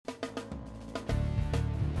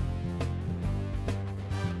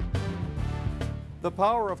The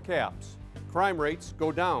power of caps. Crime rates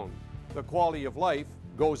go down. The quality of life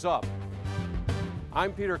goes up.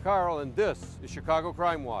 I'm Peter Carl, and this is Chicago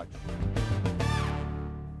Crime Watch.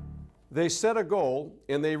 They set a goal,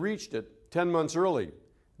 and they reached it 10 months early.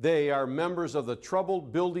 They are members of the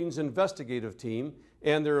Troubled Buildings Investigative team,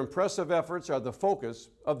 and their impressive efforts are the focus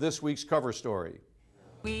of this week's cover story.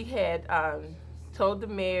 We had told the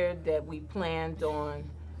mayor that we planned on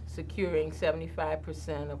securing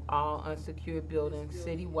 75% of all unsecured buildings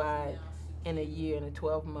citywide in a year, in a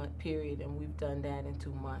 12-month period, and we've done that in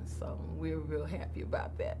 2 months, so we're real happy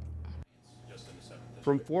about that.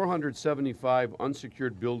 From 475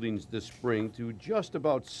 unsecured buildings this spring to just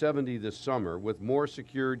about 70 this summer, with more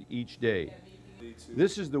secured each day.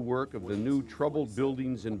 This is the work of the new Troubled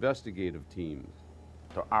Buildings Investigative team.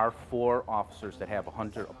 There are 4 officers that have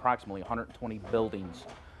approximately 120 buildings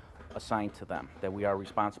assigned to them that we are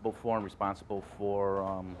responsible for, and responsible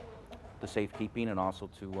for the safekeeping, and also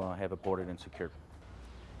to have it boarded and secured.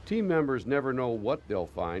 Team members never know what they'll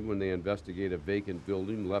find when they investigate a vacant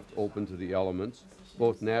building left open to the elements,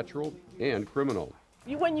 both natural and criminal.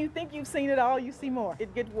 When you think you've seen it all, you see more.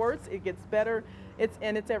 It gets worse, it gets better, it's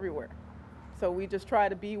everywhere. So we just try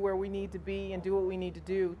to be where we need to be and do what we need to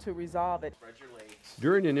do to resolve it.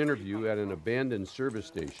 During an interview at an abandoned service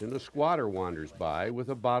station, a squatter wanders by with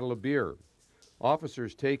a bottle of beer.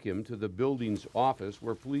 Officers take him to the building's office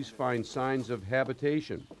where police find signs of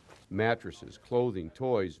habitation, mattresses, clothing,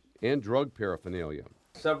 toys, and drug paraphernalia.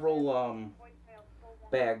 Several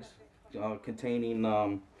bags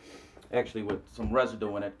containing, actually with some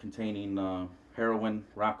residue in it, containing heroin,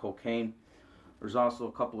 rock cocaine. There's also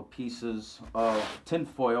a couple of pieces of tin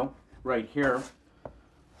foil right here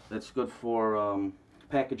that's good for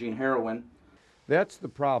packaging heroin. That's the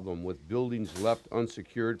problem with buildings left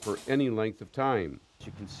unsecured for any length of time. As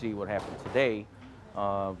you can see what happened today,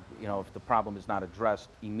 if the problem is not addressed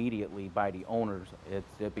immediately by the owners,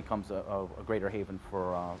 it becomes a greater haven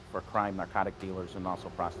for crime, narcotic dealers, and also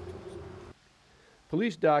prostitutes.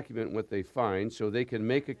 Police document what they find so they can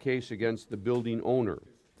make a case against the building owner.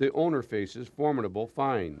 The owner faces formidable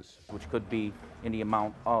fines, which could be in the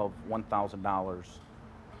amount of $1,000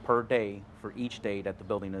 per day for each day that the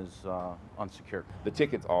building is unsecured. The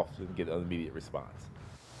tickets often get an immediate response.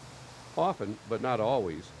 Often, but not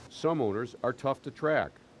always, some owners are tough to track.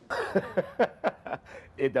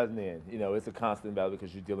 It doesn't end. It's a constant battle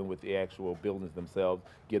because you're dealing with the actual buildings themselves,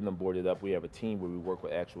 getting them boarded up. We have a team where we work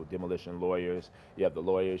with actual demolition lawyers. You have the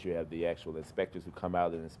lawyers, you have the actual inspectors who come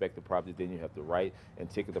out and inspect the property. Then you have to write and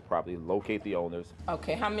ticket the property, locate the owners.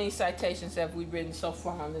 Okay, how many citations have we written so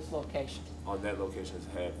far on this location? On that location,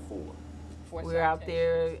 it's had 4. We're out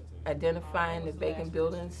there identifying the vacant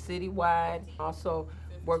buildings citywide, also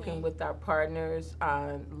working with our partners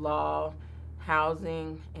on law,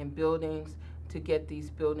 housing, and buildings to get these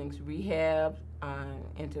buildings rehabbed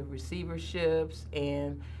into receiverships.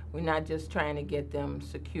 And we're not just trying to get them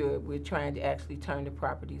secured, we're trying to actually turn the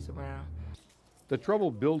properties around. The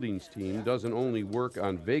Troubled Buildings team doesn't only work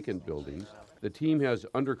on vacant buildings. The team has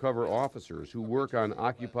undercover officers who work on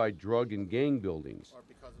occupied drug and gang buildings,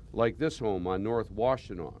 like this home on North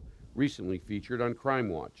Washtenaw, recently featured on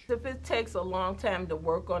CrimeWatch. If it takes a long time to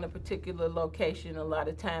work on a particular location, a lot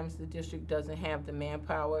of times the district doesn't have the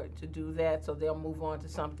manpower to do that, so they'll move on to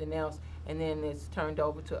something else, and then it's turned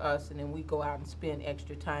over to us, and then we go out and spend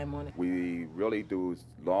extra time on it. We really do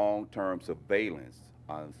long-term surveillance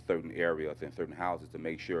on certain areas and certain houses to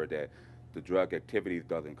make sure that the drug activities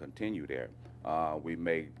doesn't continue there. We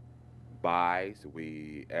make buys,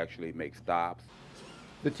 we actually make stops.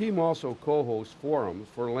 The team also co-hosts forums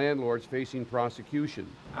for landlords facing prosecution.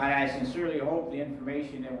 I sincerely hope the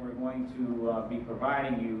information that we're going to be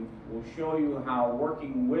providing you will show you how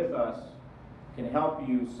working with us can help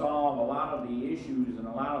you solve a lot of the issues and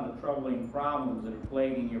a lot of the troubling problems that are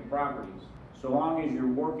plaguing your properties. So long as you're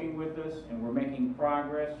working with us and we're making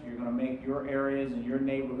progress, you're going to make your areas and your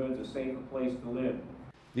neighborhoods a safer place to live.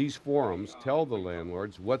 These forums tell the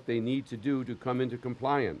landlords what they need to do to come into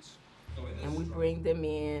compliance. And we bring them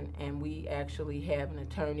in, and we actually have an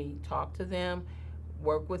attorney talk to them,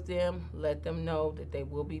 work with them, let them know that they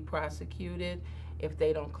will be prosecuted if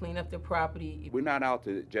they don't clean up their property. We're not out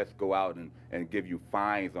to just go out and give you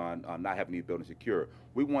fines on not having these buildings secure.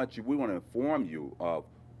 We want to inform you of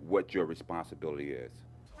what your responsibility is.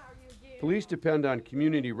 Police depend on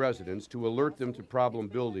community residents to alert them to problem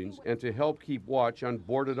buildings and to help keep watch on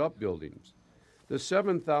boarded-up buildings. The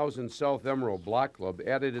 7,000 South Emerald Block Club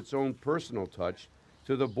added its own personal touch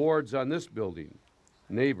to the boards on this building.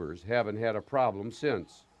 Neighbors haven't had a problem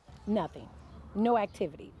since. Nothing. No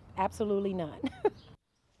activity. Absolutely none.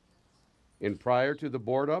 And prior to the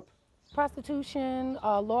board up? Prostitution,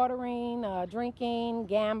 loitering, drinking,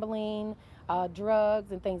 gambling,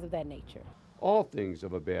 drugs, and things of that nature. All things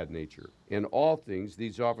of a bad nature, and all things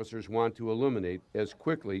these officers want to eliminate as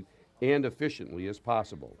quickly and efficiently as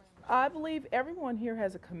possible. I believe everyone here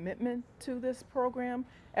has a commitment to this program.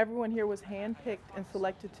 Everyone here was handpicked and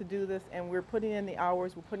selected to do this, and we're putting in the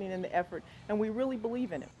hours, we're putting in the effort, and we really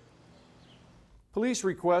believe in it. Police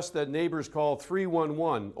request that neighbors call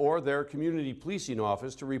 311 or their community policing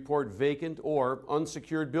office to report vacant or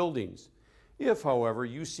unsecured buildings. If, however,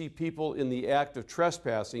 you see people in the act of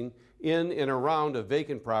trespassing in and around a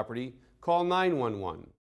vacant property, call 911.